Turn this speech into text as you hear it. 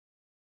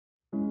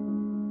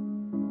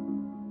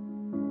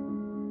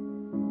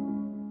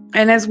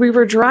And as we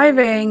were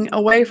driving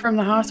away from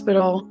the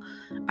hospital,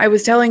 I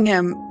was telling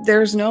him,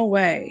 there's no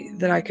way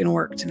that I can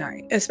work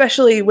tonight,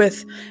 especially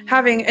with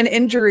having an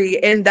injury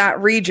in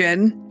that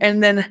region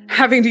and then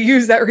having to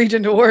use that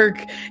region to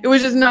work. It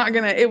was just not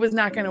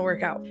gonna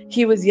work out.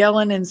 He was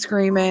yelling and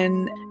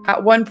screaming.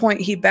 At one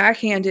point, he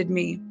backhanded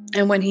me.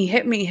 And when he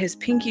hit me, his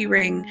pinky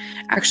ring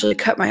actually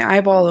cut my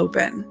eyeball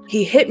open.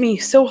 He hit me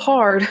so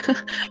hard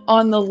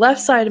on the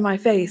left side of my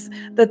face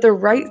that the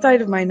right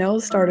side of my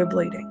nose started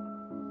bleeding.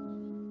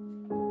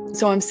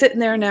 So I'm sitting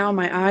there now,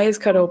 my eye is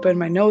cut open,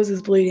 my nose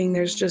is bleeding,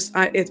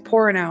 it's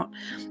pouring out.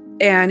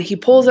 And he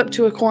pulls up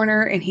to a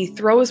corner and he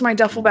throws my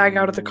duffel bag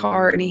out of the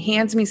car and he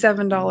hands me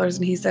 $7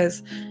 and he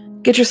says,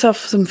 "Get yourself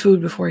some food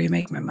before you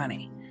make my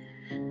money."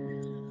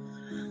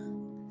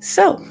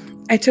 So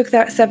I took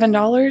that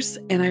 $7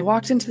 and I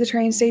walked into the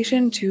train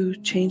station to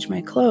change my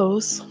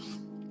clothes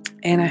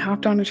and I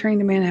hopped on a train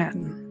to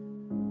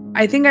Manhattan.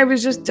 I think I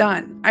was just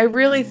done. I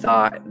really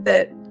thought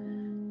that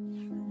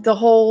the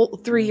whole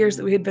 3 years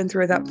that we had been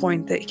through at that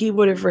point, that he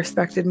would have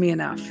respected me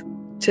enough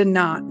to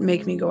not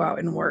make me go out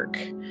and work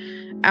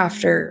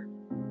after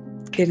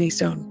kidney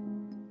stone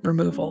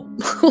removal.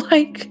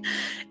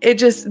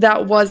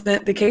 That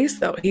wasn't the case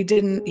though. He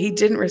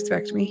didn't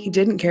respect me. He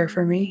didn't care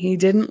for me. He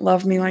didn't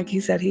love me like he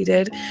said he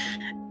did.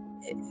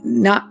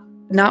 Not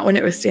when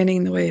it was standing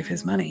in the way of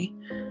his money.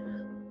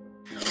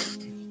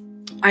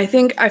 I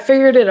think I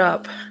figured it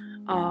up.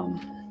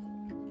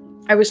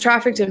 I was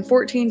trafficked in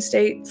 14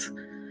 states.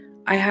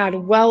 I had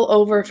well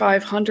over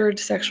 500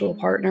 sexual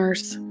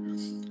partners,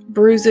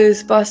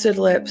 bruises, busted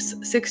lips,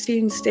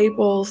 16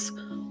 staples,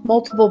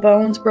 multiple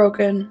bones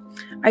broken.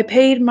 I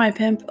paid my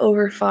pimp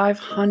over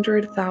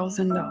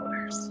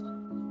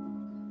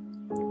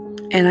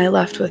 $500,000. And I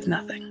left with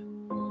nothing.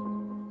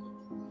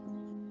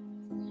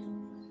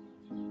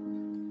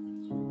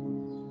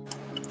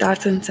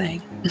 That's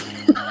insane.